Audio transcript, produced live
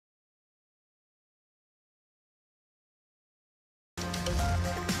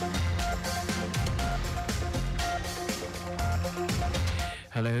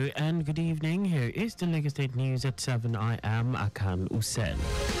Hello and good evening. Here is the Lagos State News at 7. I am Akan Usen.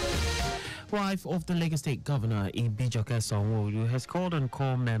 Wife of the Lagos State Governor Ibijoke Sanwo-Olu has called on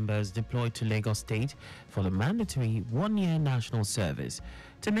corps members deployed to Lagos State for the mandatory one-year national service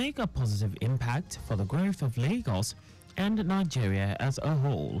to make a positive impact for the growth of Lagos and Nigeria as a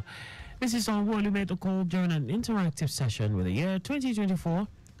whole. Mrs. Sanwo-Olu made the call during an interactive session with the year 2024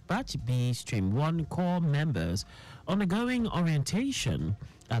 Batch B Stream 1 Corps members undergoing orientation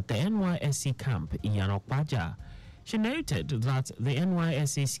at the NYSC camp in Yanokpaja. She noted that the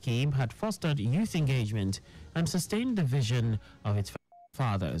NYSC scheme had fostered youth engagement and sustained the vision of its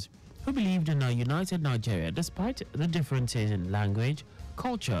fathers, who believed in a united Nigeria despite the differences in language,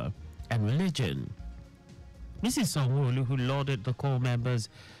 culture, and religion. Mrs. Sanwo-Olu, who lauded the corps members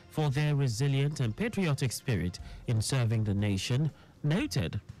for their resilient and patriotic spirit in serving the nation,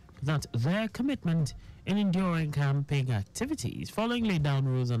 noted that their commitment in enduring camping activities following laid down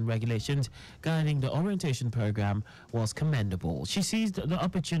rules and regulations guiding the orientation program was commendable. She seized the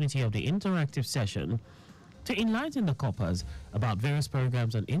opportunity of the interactive session to enlighten the corpers about various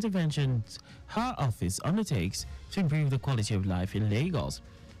programs and interventions her office undertakes to improve the quality of life in Lagos.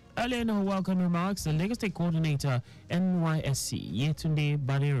 Earlier in her welcome remarks, the Lagos State Coordinator NYSC Yetunde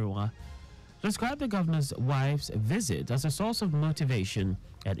Badiruwa described the governor's wife's visit as a source of motivation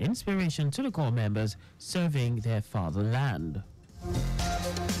and inspiration to the corps members serving their fatherland.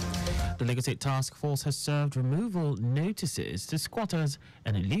 The Lagos State Task Force has served removal notices to squatters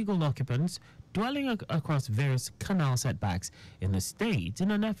and illegal occupants dwelling across various canal setbacks in the state in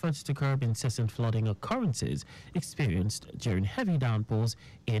an effort to curb incessant flooding occurrences experienced during heavy downpours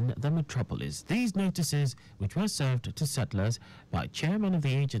in the metropolis. These notices, which were served to settlers by chairman of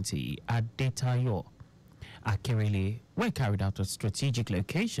the agency, Adetayo Akirele, were carried out at strategic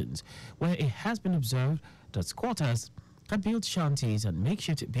locations where it has been observed that squatters had built shanties and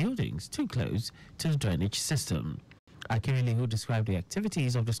makeshift buildings too close to the drainage system. Akirele, who described the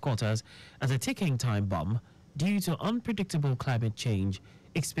activities of the squatters as a ticking time bomb due to unpredictable climate change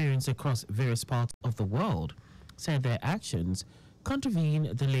experienced across various parts of the world, said their actions contravene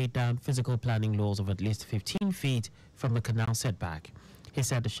the laid down physical planning laws of at least 15 feet from the canal setback. He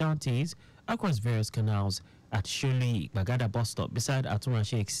said the shanties across various canals at Shuli Bagada bus stop beside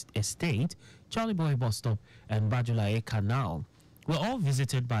Atunrashi Estate, Charlie Boy bus stop, and Bajulaye Canal were all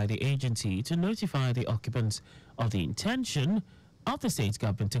visited by the agency to notify the occupants of the intention of the state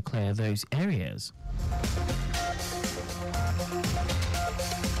government to clear those areas.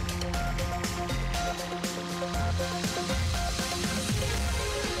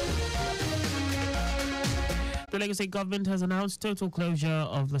 The Lagos State government has announced total closure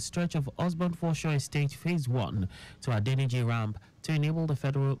of the stretch of Osborne Foreshore Estate Phase 1 to Adeniji Ramp to enable the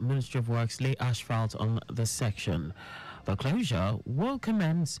Federal Ministry of Works lay asphalt on the section. The closure will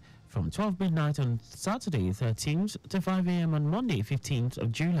commence from 12 midnight on Saturday 13th to 5 a.m. on Monday 15th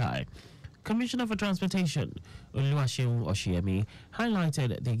of July. Commissioner for Transportation Oluwaseun Oshiemi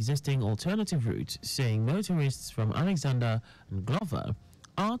highlighted the existing alternative routes, saying motorists from Alexander and Glover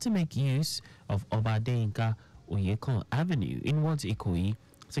are to make use of Obadeinka Oyekon Avenue inwards Ikoyi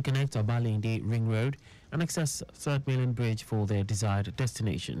to connect Obalende Ring Road and access 3rd Mainland Bridge for their desired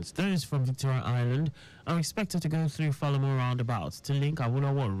destinations. Those from Victoria Island are expected to go through Falomo Roundabout to link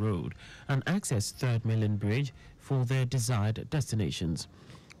Awolowo Road and access 3rd Mainland Bridge for their desired destinations.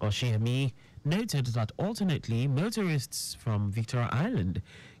 Oshiemi noted that alternately, motorists from Victoria Island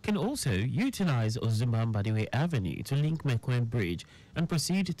can also utilize Ozumbambadiwe Avenue to link Mekwen Bridge and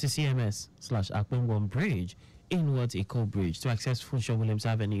proceed to CMS/Akpengwon Bridge inwards Eco Bridge to access Funshaw Williams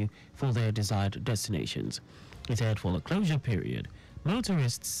Avenue for their desired destinations. He said for the closure period,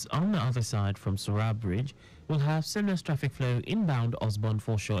 motorists on the other side from Surah Bridge will have seamless traffic flow inbound Osborne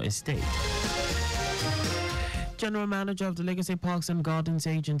Foreshore Estate. General Manager of the Lagos State Parks and Gardens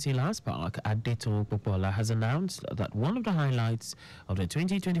Agency, Last Park, Adeto Popola, has announced that one of the highlights of the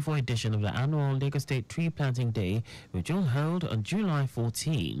 2024 edition of the annual Lagos State Tree Planting Day, which will hold on July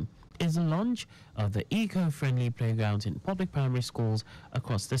 14, is the launch of the eco-friendly playgrounds in public primary schools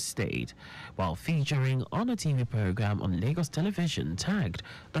across the state. While featuring on a TV program on Lagos television tagged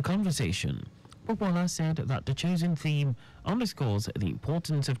The Conversation, Popola said that the chosen theme underscores the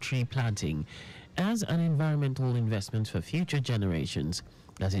importance of tree planting as an environmental investment for future generations,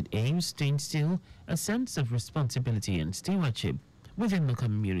 as it aims to instill a sense of responsibility and stewardship within the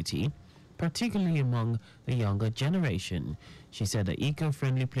community, particularly among the younger generation. She said that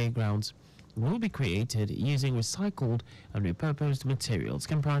eco-friendly playgrounds will be created using recycled and repurposed materials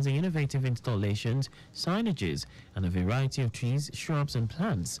comprising innovative installations, signages, and a variety of trees, shrubs, and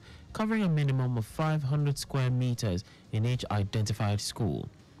plants, covering a minimum of 500 square meters in each identified school.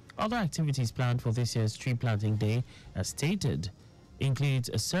 Other activities planned for this year's tree planting day, as stated, includes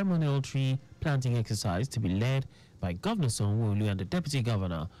a ceremonial tree planting exercise to be led by Governor Sanwo-Olu and the Deputy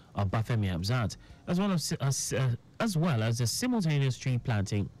Governor Obafemi Hamzat, as well as a simultaneous tree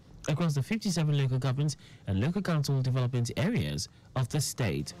planting across the 57 local governments and local council development areas of the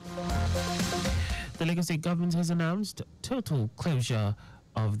state. The Lagos State government has announced total closure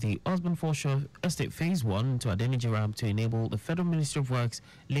of the Osborne Foreshore Estate Phase 1 to Adeniji Ramp to enable the Federal Ministry of Works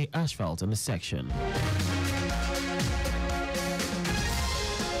lay asphalt on the section.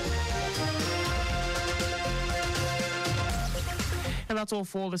 And that's all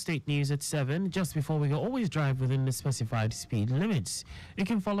for the state news at 7. Just before we go, always drive within the specified speed limits. You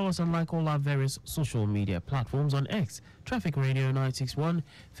can follow us on like all our various social media platforms on X, Traffic Radio 961,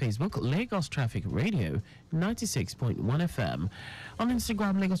 Facebook, Lagos Traffic Radio 96.1 FM, on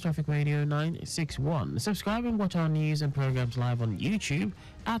Instagram, Lagos Traffic Radio 961. Subscribe and watch our news and programs live on YouTube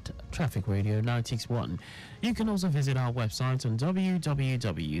at Traffic Radio 961. You can also visit our website on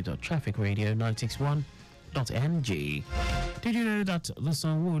www.trafficradio961.ng. Did you know that the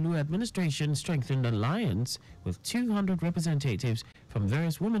Sanwo-Olu administration strengthened alliance with 200 representatives from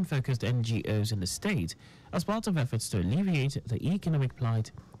various women-focused NGOs in the state as part of efforts to alleviate the economic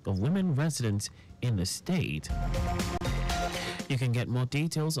plight of women residents in the state? You can get more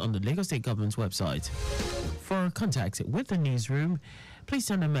details on the Lagos State Government's website. For contact with the newsroom, please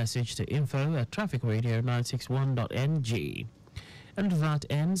send a message to info@trafficradio961.ng. And that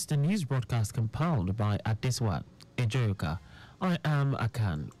ends the news broadcast compiled by Adeswa Ejoka. I am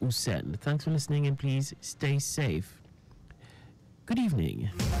Akan Usen. Thanks for listening and please stay safe. Good evening.